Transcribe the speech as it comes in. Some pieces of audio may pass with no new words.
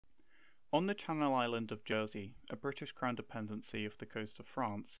On the Channel Island of Jersey, a British Crown dependency off the coast of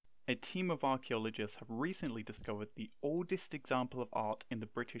France, a team of archaeologists have recently discovered the oldest example of art in the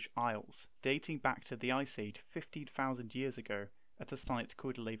British Isles, dating back to the Ice Age 15,000 years ago at a site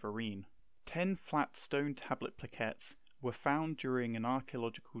called Les Varines. 10 flat stone tablet plaquettes were found during an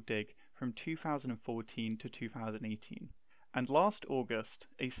archaeological dig from 2014 to 2018. And last August,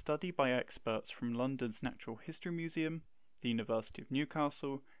 a study by experts from London's Natural History Museum, the University of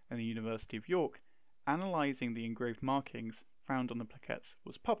Newcastle, and the University of York, analysing the engraved markings found on the plaquettes,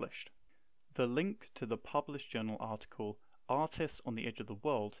 was published. The link to the published journal article, Artists on the Edge of the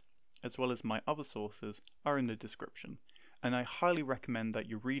World, as well as my other sources, are in the description, and I highly recommend that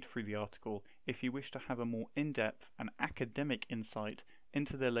you read through the article if you wish to have a more in-depth and academic insight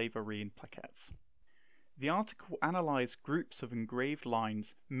into the Les Varines plaquettes. The article analysed groups of engraved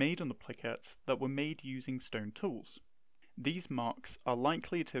lines made on the plaquettes that were made using stone tools. These marks are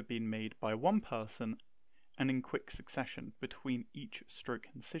likely to have been made by one person and in quick succession between each stroke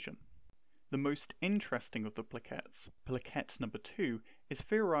incision. The most interesting of the plaquettes, plaquette number 2, is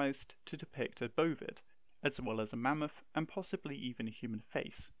theorized to depict a bovid, as well as a mammoth and possibly even a human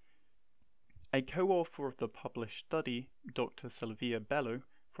face. A co-author of the published study, Dr. Silvia Bello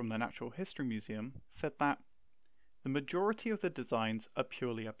from the Natural History Museum, said that the majority of the designs are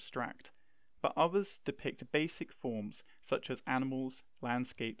purely abstract, but others depict basic forms such as animals,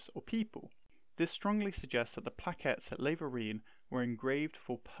 landscapes, or people. This strongly suggests that the plaquettes at Les Varines were engraved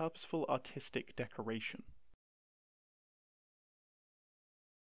for purposeful artistic decoration.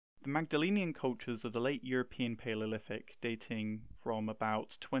 The Magdalenian cultures of the late European Paleolithic, dating from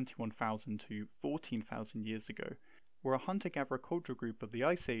about 21,000 to 14,000 years ago, were a hunter-gatherer cultural group of the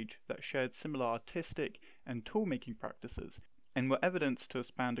Ice Age that shared similar artistic and tool-making practices, and were evidenced to have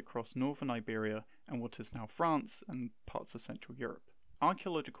spanned across northern Iberia and what is now France and parts of Central Europe.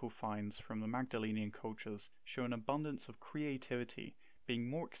 Archaeological finds from the Magdalenian cultures show an abundance of creativity, being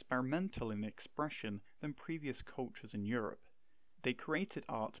more experimental in expression than previous cultures in Europe. They created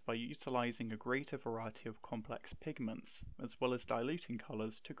art by utilizing a greater variety of complex pigments, as well as diluting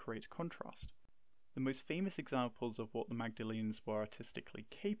colors to create contrast. The most famous examples of what the Magdalenians were artistically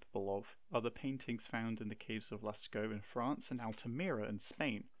capable of are the paintings found in the caves of Lascaux in France and Altamira in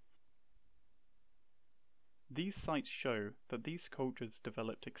Spain. These sites show that these cultures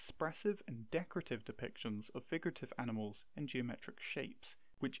developed expressive and decorative depictions of figurative animals and geometric shapes,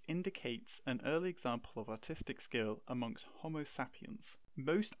 which indicates an early example of artistic skill amongst Homo sapiens.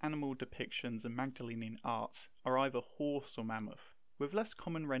 Most animal depictions in Magdalenian art are either horse or mammoth, with less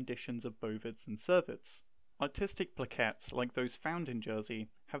common renditions of bovids and cervids. Artistic plaquettes like those found in Jersey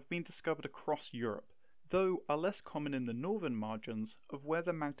have been discovered across Europe, though are less common in the northern margins of where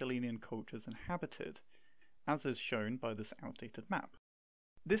the Magdalenian cultures inhabited, as is shown by this outdated map.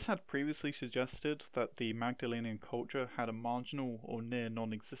 This had previously suggested that the Magdalenian culture had a marginal or near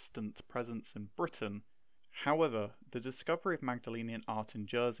non-existent presence in Britain. However, the discovery of Magdalenian art in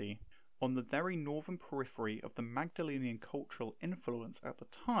Jersey, on the very northern periphery of the Magdalenian cultural influence at the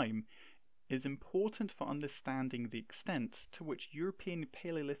time, is important for understanding the extent to which European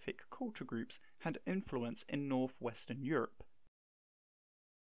Paleolithic culture groups had influence in northwestern Europe.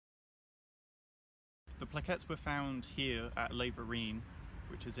 The plaquettes were found here at Les Varines,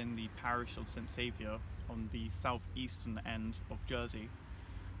 which is in the parish of St Saviour on the southeastern end of Jersey.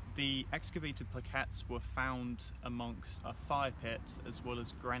 The excavated plaquettes were found amongst a fire pit as well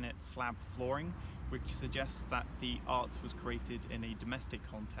as granite slab flooring, which suggests that the art was created in a domestic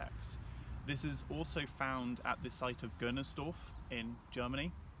context. This is also found at the site of Gunnersdorf in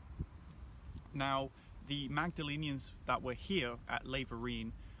Germany. Now, the Magdalenians that were here at Les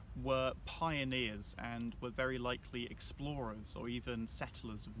Varines were pioneers and were very likely explorers or even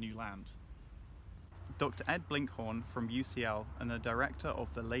settlers of new land. Dr. Ed Blinkhorn from UCL and the director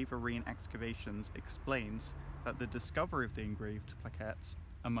of the Les Varines excavations explains that the discovery of the engraved plaquettes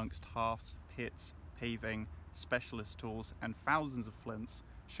amongst hearths, pits, paving, specialist tools and thousands of flints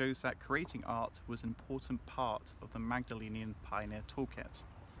shows that creating art was an important part of the Magdalenian pioneer toolkit.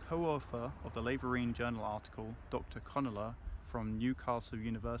 Co-author of the Les Varines journal article, Dr. Connellar from Newcastle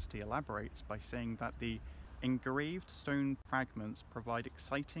University elaborates by saying that the engraved stone fragments provide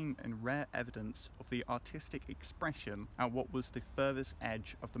exciting and rare evidence of the artistic expression at what was the furthest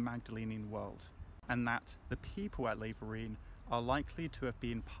edge of the Magdalenian world, and that the people at Les Varines are likely to have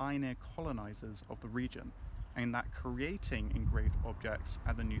been pioneer colonizers of the region, and that creating engraved objects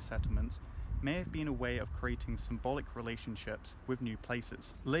at the new settlements may have been a way of creating symbolic relationships with new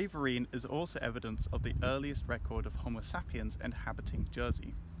places. Les Varines is also evidence of the earliest record of Homo sapiens inhabiting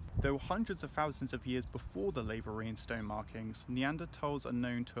Jersey. Though hundreds of thousands of years before the Les Varines stone markings, Neanderthals are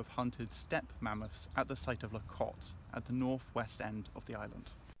known to have hunted steppe mammoths at the site of La Cotte, at the northwest end of the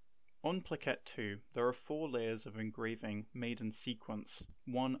island. On plaquette 2, there are 4 layers of engraving made in sequence,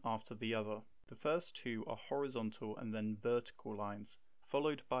 one after the other. The first 2 are horizontal and then vertical lines,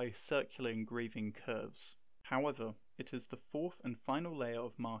 followed by circular engraving curves. However, it is the 4th and final layer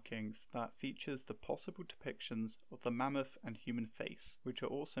of markings that features the possible depictions of the mammoth and human face, which are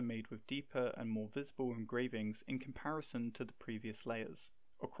also made with deeper and more visible engravings in comparison to the previous layers.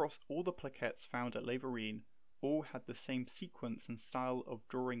 Across all the plaquettes found at Les Varines, all had the same sequence and style of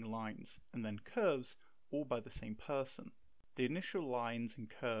drawing lines, and then curves, all by the same person. The initial lines and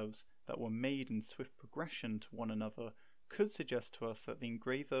curves that were made in swift progression to one another could suggest to us that the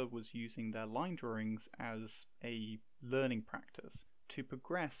engraver was using their line drawings as a learning practice to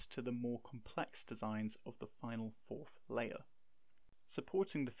progress to the more complex designs of the final 4th layer.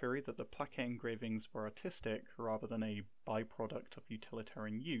 Supporting the theory that the plaquette engravings were artistic rather than a byproduct of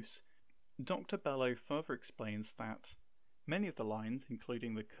utilitarian use, Dr. Bello further explains that many of the lines,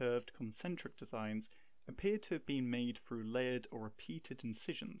 including the curved concentric designs, appear to have been made through layered or repeated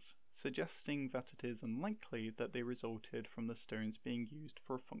incisions, suggesting that it is unlikely that they resulted from the stones being used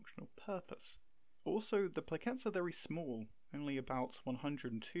for a functional purpose. Also, the plaquettes are very small, only about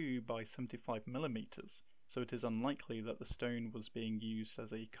 102 by 75 millimeters, so it is unlikely that the stone was being used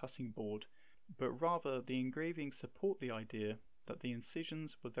as a cutting board, but rather the engravings support the idea that the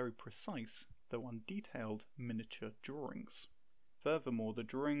incisions were very precise, though undetailed, miniature drawings. Furthermore, the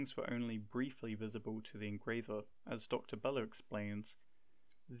drawings were only briefly visible to the engraver. As Dr. Bello explains,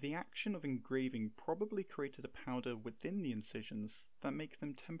 the action of engraving probably created a powder within the incisions that make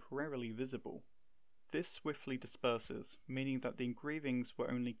them temporarily visible. This swiftly disperses, meaning that the engravings were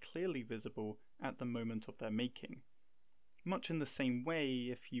only clearly visible at the moment of their making. Much in the same way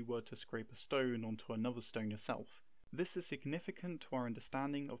if you were to scrape a stone onto another stone yourself. This is significant to our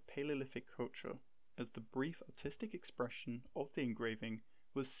understanding of Paleolithic culture, as the brief artistic expression of the engraving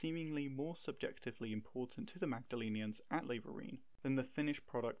was seemingly more subjectively important to the Magdalenians at Les Varines than the finished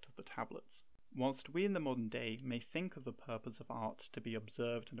product of the tablets. Whilst we in the modern day may think of the purpose of art to be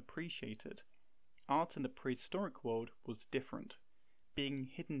observed and appreciated, art in the prehistoric world was different, being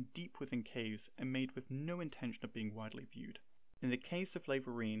hidden deep within caves and made with no intention of being widely viewed. In the case of Les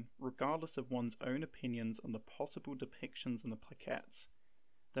Varines, regardless of one's own opinions on the possible depictions on the plaquettes,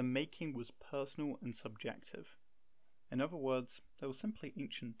 their making was personal and subjective. In other words, they were simply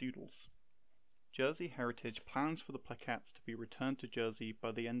ancient doodles. Jersey Heritage plans for the plaquettes to be returned to Jersey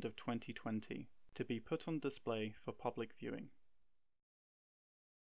by the end of 2020, to be put on display for public viewing.